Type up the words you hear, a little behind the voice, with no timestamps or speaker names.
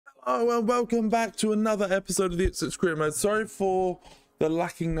Oh, and welcome back to another episode of the Ipswich Career Mode. Sorry for the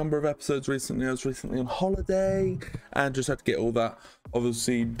lacking number of episodes recently. I was recently on holiday and just had to get all that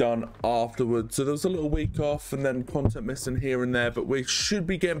obviously done afterwards. So there was a little week off and then content missing here and there, but we should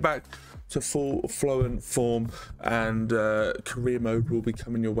be getting back to full fluent form, and career mode will be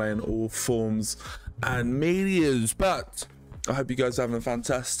coming your way in all forms and medias. But I hope you guys are having a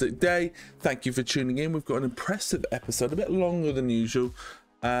fantastic day. Thank you for tuning in. We've got an impressive episode, a bit longer than usual,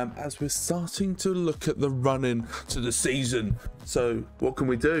 as we're starting to look at the run-in to the season. So what can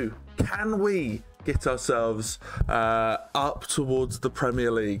we do? Can we get ourselves up towards the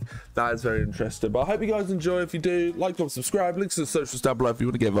Premier League? That is very interesting. But I hope you guys enjoy. If you do, like, comment, subscribe. Links to the socials down below if you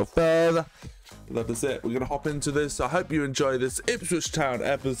want to get a further. That is it. We're going to hop into this. I hope you enjoy this Ipswich Town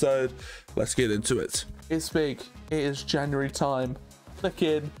episode. Let's get into it. It's big. It is January time. Click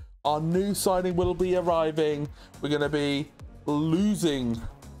in. Our new signing will be arriving. We're going to be losing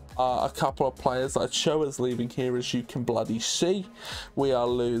a couple of players. That show is leaving here, as you can bloody see. We are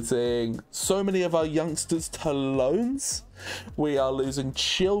losing so many of our youngsters to loans. We are losing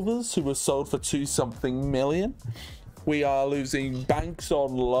Chilvers, who was sold for 2-something million. We are losing Banks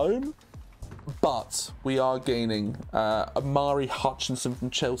on loan, but we are gaining Amari Hutchinson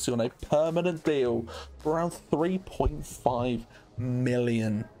from Chelsea on a permanent deal for around 3.5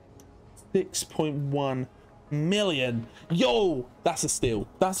 million. 6.1 million. Yo, that's a steal.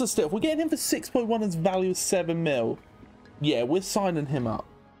 That's a steal. If we're getting him for 6.1 as value of 7 mil, yeah, we're signing him up.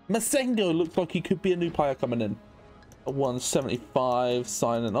 Masengo looks like he could be a new player coming in. A 175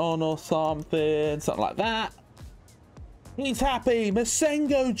 signing on or something like that. He's happy.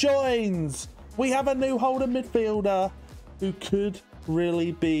 Masengo joins. We have a new holding midfielder who could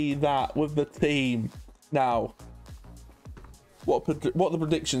really be that with the team. Now, what are the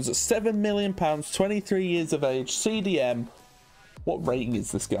predictions? At £7 million, 23 years of age, CDM. What rating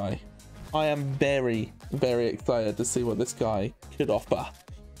is this guy? I am very, very excited to see what this guy could offer.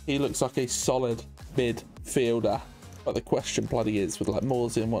 He looks like a solid midfielder, but the question bloody is with like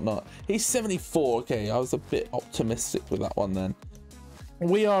Morsey and whatnot. He's 74. Okay, I was a bit optimistic with that one then.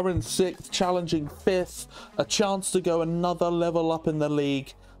 We are in 6th, challenging 5th. A chance to go another level up in the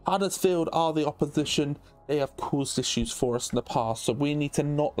league. Huddersfield are the opposition. They have caused issues for us in the past, so we need to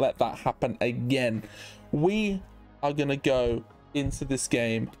not let that happen again. We are going to go into this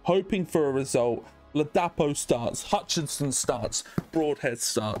game hoping for a result. Ladapo starts, Hutchinson starts, Broadhead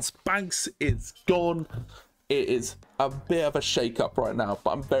starts, Banks is gone. It is a bit of a shake-up right now,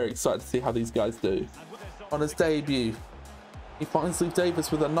 but I'm very excited to see how these guys do. On his debut, he finds Lee Davis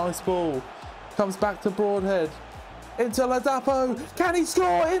with a nice ball. Comes back to Broadhead. Into Ladapo. Can he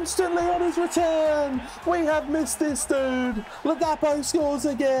score instantly on his return? We have missed this dude. Ladapo scores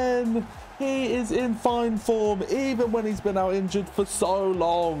again. He is in fine form, even when he's been out injured for so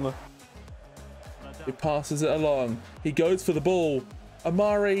long. He passes it along. He goes for the ball.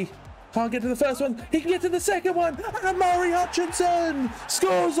 Amari can't get to the first one. He can get to the second one. And Amari Hutchinson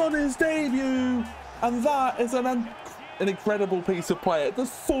scores on his debut. And that is an incredible piece of play. It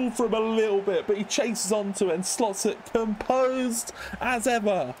does fall from a little bit, but he chases onto it and slots it composed as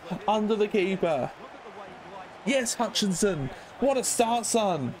ever under the keeper. Yes, Hutchinson. What a start,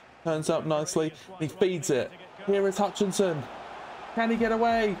 son. Turns up nicely. He feeds it. Here is Hutchinson. Can he get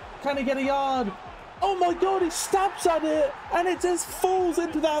away? Can he get a yard? Oh my God, he stabs at it and it just falls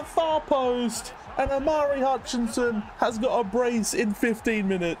into that far post. And Amari Hutchinson has got a brace in 15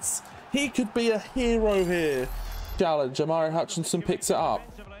 minutes. He could be a hero here. Challenge. Amari Hutchinson picks it up.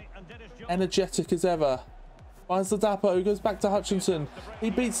 Energetic as ever. Finds the Ladapo. Goes back to Hutchinson. He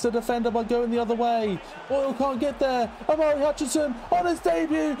beats the defender by going the other way. Boyle can't get there. Amari Hutchinson on his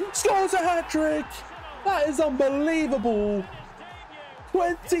debut scores a hat-trick. That is unbelievable.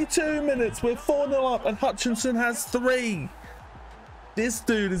 22 minutes. We're 4-0 up and Hutchinson has 3. This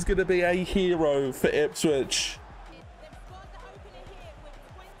dude is going to be a hero for Ipswich.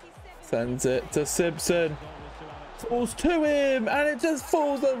 Sends it to Simpson. Falls to him and it just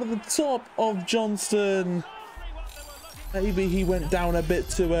falls over the top of Johnston. Maybe he went down a bit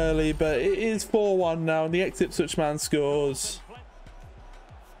too early, but it is 4-1 now and the ex-Ipswich man scores.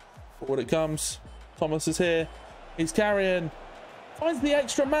 Forward it comes. Thomas is here. He's carrying. Finds the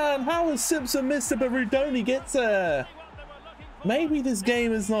extra man. How has Simpson missed it, but Rudoni gets there? Maybe this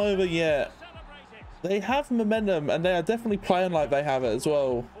game is not over yet. They have momentum and they are definitely playing like they have it as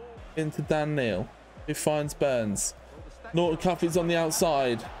well. Into Dan Neal, who finds Burns. Norton Cuffy's on the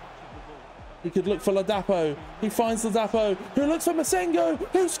outside. He could look for Ladapo. He finds Ladapo, who looks for Masengo,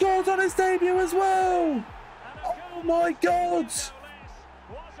 who scores on his debut as well. Oh my God.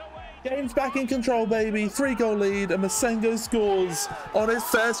 Game's back in control, baby. 3-goal lead, and Masengo scores on his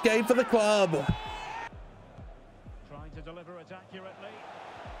first game for the club. Trying to deliver it accurately.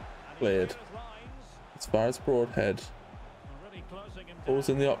 Cleared. As far as Broadhead. Balls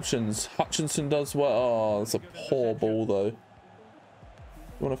in the options. Hutchinson does well. Oh, it's a poor ball, though. You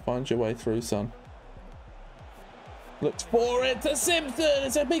want to find your way through, son. Looks for it to Simpson.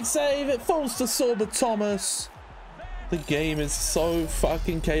 It's a big save. It falls to Sorba Thomas. The game is so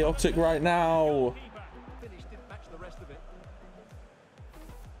fucking chaotic right now.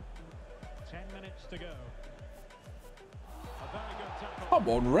 10 minutes to go. Come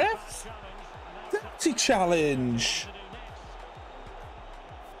on, ref. Dirty challenge.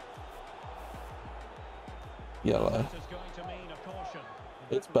 Yellow.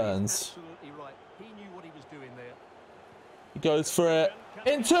 It's Burns. He goes for it.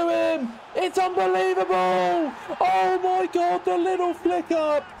 Into him. It's unbelievable. Oh my God, the little flick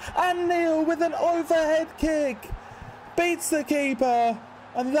up. And Neil with an overhead kick beats the keeper.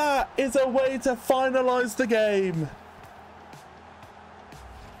 And that is a way to finalise the game.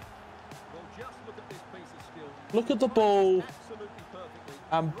 Look at the ball.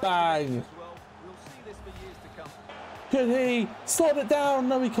 And bang. Could he slot it down?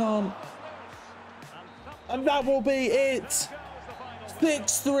 No, he can't. And that will be it.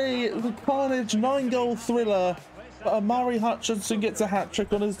 6-3, the Carnage 9-goal thriller. But Amari Hutchinson gets a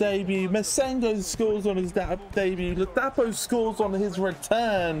hat-trick on his debut. Masengo scores on his debut. Ladapo scores on his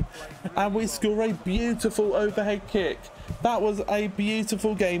return. And we score a beautiful overhead kick. That was a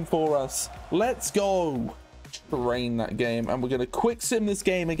beautiful game for us. Let's go. Train that game. And we're going to quick sim this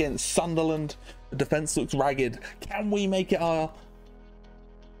game against Sunderland. The defence looks ragged. Can we make it our...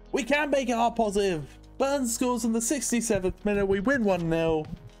 We can make it our positive. Burns scores in the 67th minute. We win 1-0.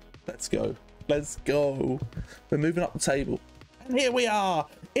 Let's go. Let's go. We're moving up the table. And here we are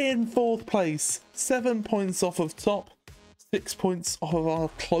in 4th place. 7 points off of top. 6 points off of our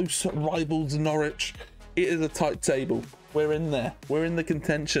close rivals Norwich. It is a tight table. We're in there. We're in the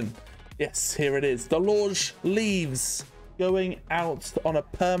contention. Yes, here it is. Delorge leaves, going out on a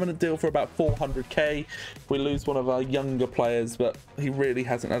permanent deal for about 400k. We lose one of our younger players, but he really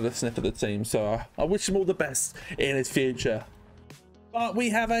hasn't had a sniff of the team, so I wish him all the best in his future. But we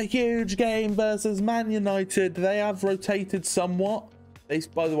have a huge game versus Man United. They have rotated somewhat.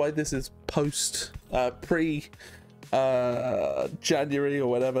 By the way, this is post January or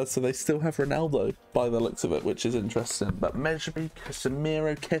whatever, so they still have Ronaldo by the looks of it, which is interesting. But Mejbri,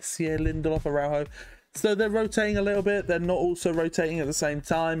 Casemiro, Kessier, Lindelof, Araujo. So they're rotating a little bit. They're not also rotating at the same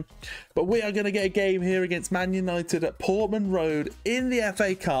time. But we are going to get a game here against Man United at Portman Road in the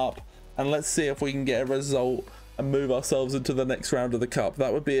FA Cup. And let's see if we can get a result and move ourselves into the next round of the Cup.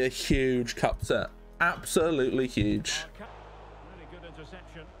 That would be a huge cup set. Absolutely huge.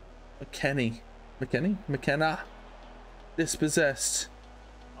 McKenna. Dispossessed.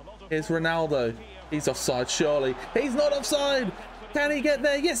 Here's Ronaldo. He's offside, surely. He's not offside. Can he get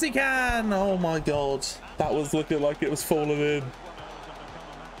there? Yes, he can. Oh my God. That was looking like it was falling in.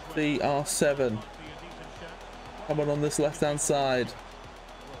 CR7. Coming on this left-hand side.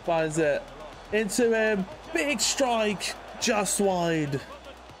 Finds it. Into him. Big strike. Just wide.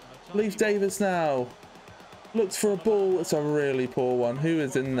 Leaf Davis now. Looks for a ball. It's a really poor one. Who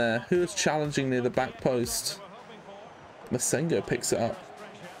is in there? Who is challenging near the back post? Masengo picks it up.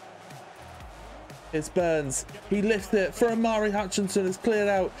 It's Burns. He lifts it for Amari Hutchinson. It's cleared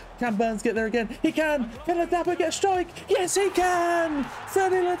out. Can Burns get there again? He can. Can Ladapo get a strike? Yes, he can.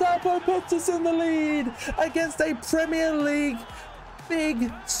 Freddie Ladapo puts us in the lead against a Premier League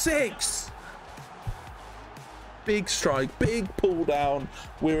Big Six. Big strike. Big pull down.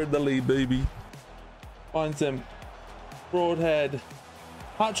 We're in the lead, baby. Finds him. Broadhead.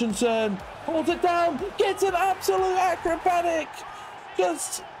 Hutchinson holds it down. Gets an absolute acrobatic.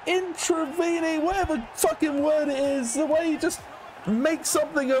 Just intervening, whatever fucking word it is, the way he just makes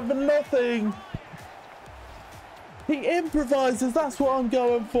something of nothing. He improvises, that's what I'm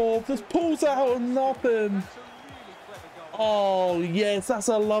going for. Just pulls out of nothing. Oh yes, that's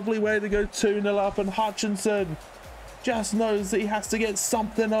a lovely way to go 2-0 up, and Hutchinson just knows that he has to get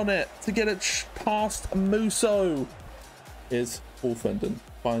something on it to get it past Musso. Here's Wolfenden,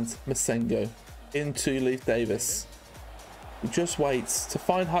 finds Masengo into Leif Davis. He just waits to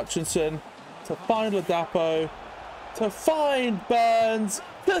find Hutchinson, to find Ladapo, to find Burns,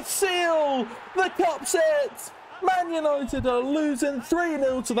 to seal the cup set. Man United are losing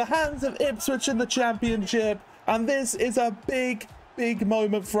 3-0 to the hands of Ipswich in the Championship. And this is a big, big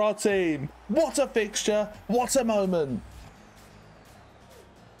moment for our team. What a fixture. What a moment.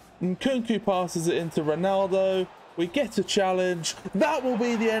 Nkunku passes it into Ronaldo. We get a challenge. That will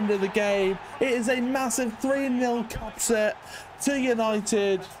be the end of the game. It is a massive 3-0 Cupset to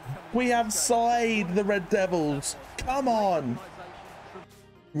United. We have slayed the Red Devils. Come on.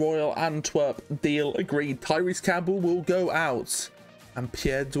 Royal Antwerp deal agreed. Tyrese Campbell will go out and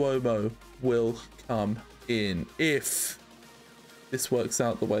Pierre Duomo will come in if this works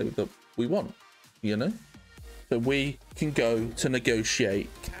out the way that we want, you know? So we can go to negotiate.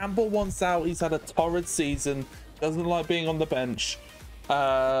 Campbell wants out. He's had a torrid season. Doesn't like being on the bench.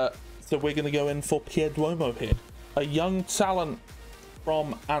 So we're going to go in for Pierre Duomo here. A young talent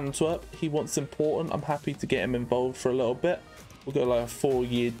from Antwerp. He wants important. I'm happy to get him involved for a little bit. We'll go like a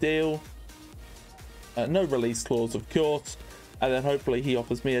 4-year deal. No release clause, of course. And then hopefully he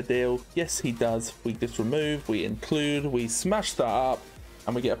offers me a deal. Yes, he does. We just remove, we include, we smash that up.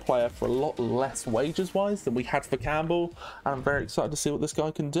 And we get a player for a lot less wages-wise than we had for Campbell. And I'm very excited to see what this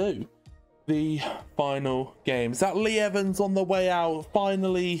guy can do. The final game. Is that Lee Evans on the way out?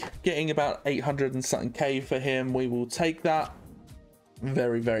 Finally getting about 800 and something K for him. We will take that. I'm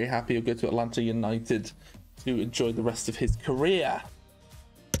very, very happy. He'll go to Atlanta United to enjoy the rest of his career.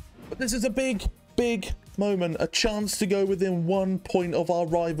 But this is a big, big moment. A chance to go within 1 point of our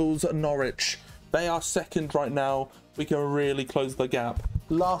rivals at Norwich. They are second right now. We can really close the gap.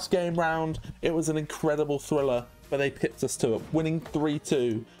 Last game round, it was an incredible thriller, but they pipped us to it, winning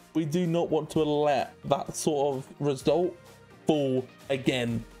 3-2. We do not want to let that sort of result fall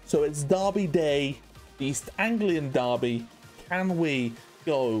again. So it's Derby Day, the East Anglian Derby. Can we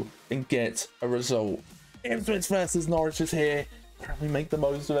go and get a result? Ipswich versus Norwich is here. Can we make the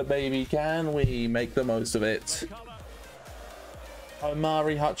most of it, baby? Can we make the most of it?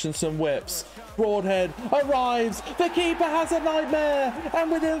 Omari Hutchinson whips. Broadhead arrives. The keeper has a nightmare.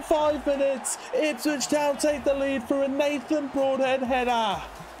 And within 5 minutes, Ipswich Town take the lead through a Nathan Broadhead header.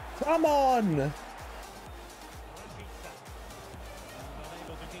 Come on.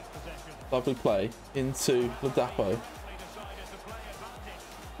 Lovely play into Ladapo.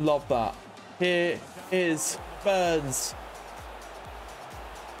 Love that. Here is Burns.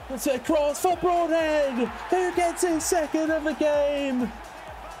 It's a cross for Broadhead, who gets his second of the game.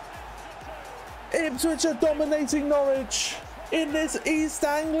 Ipswich are dominating Norwich in this East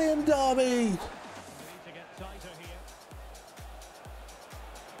Anglian derby.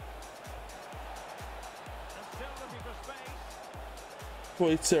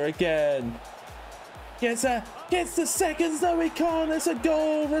 Poiter again. Gets the seconds, though he can't. It's a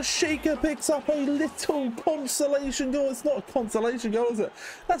goal. Rashika picks up a little consolation goal. It's not a consolation goal, is it?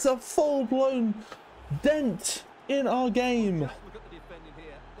 That's a full-blown dent in our game.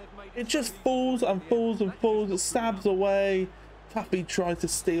 It just falls and falls and falls. It stabs away. Tuffy tried to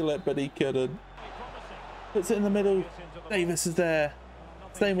steal it, but he couldn't. Puts it in the middle. Davis is there.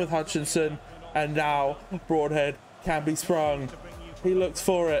 Same with Hutchinson. And now Broadhead can be sprung. He looks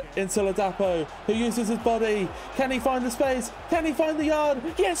for it into Ladapo, who uses his body. Can he find the space? Can he find the yard?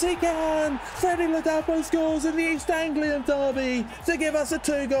 Yes, he can! Freddie Ladapo scores in the East Anglian derby to give us a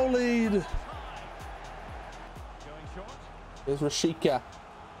 2-goal lead. There's Rashika.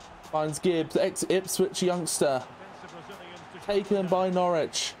 Finds Gibbs, ex-Ipswich youngster. Taken by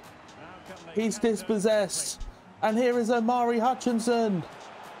Norwich. He's dispossessed. And here is Omari Hutchinson.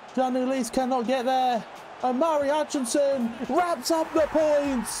 John Ulysse cannot get there. Omari Hutchinson wraps up the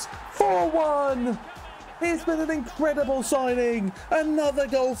points. 4-1. He's been an incredible signing. Another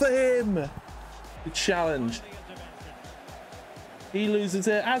goal for him. The challenge. He loses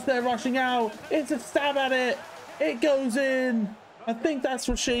it as they're rushing out. It's a stab at it. It goes in. I think that's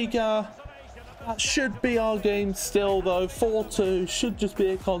Rashika. That should be our game still, though. 4-2 should just be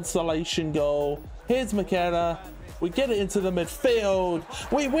a consolation goal. Here's McKenna. We get it into the midfield.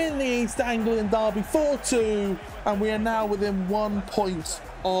 We win the East Anglian derby 4-2. And we are now within 1 point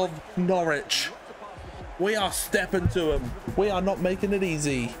of Norwich. We are stepping to them. We are not making it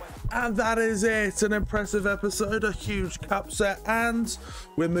easy. And that is it. An impressive episode, a huge cup set, and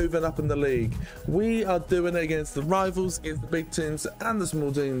we're moving up in the league. We are doing it against the rivals, against the big teams and the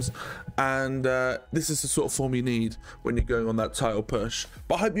small teams. And this is the sort of form you need when you're going on that title push.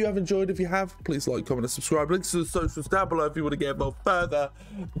 But I hope you have enjoyed. If you have, please like, comment, and subscribe. Links to the socials down below if you want to get involved further.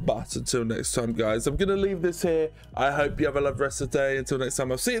 But until next time, guys, I'm going to leave this here. I hope you have a lovely rest of the day. Until next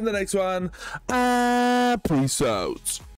time, I'll see you in the next one. Peace out.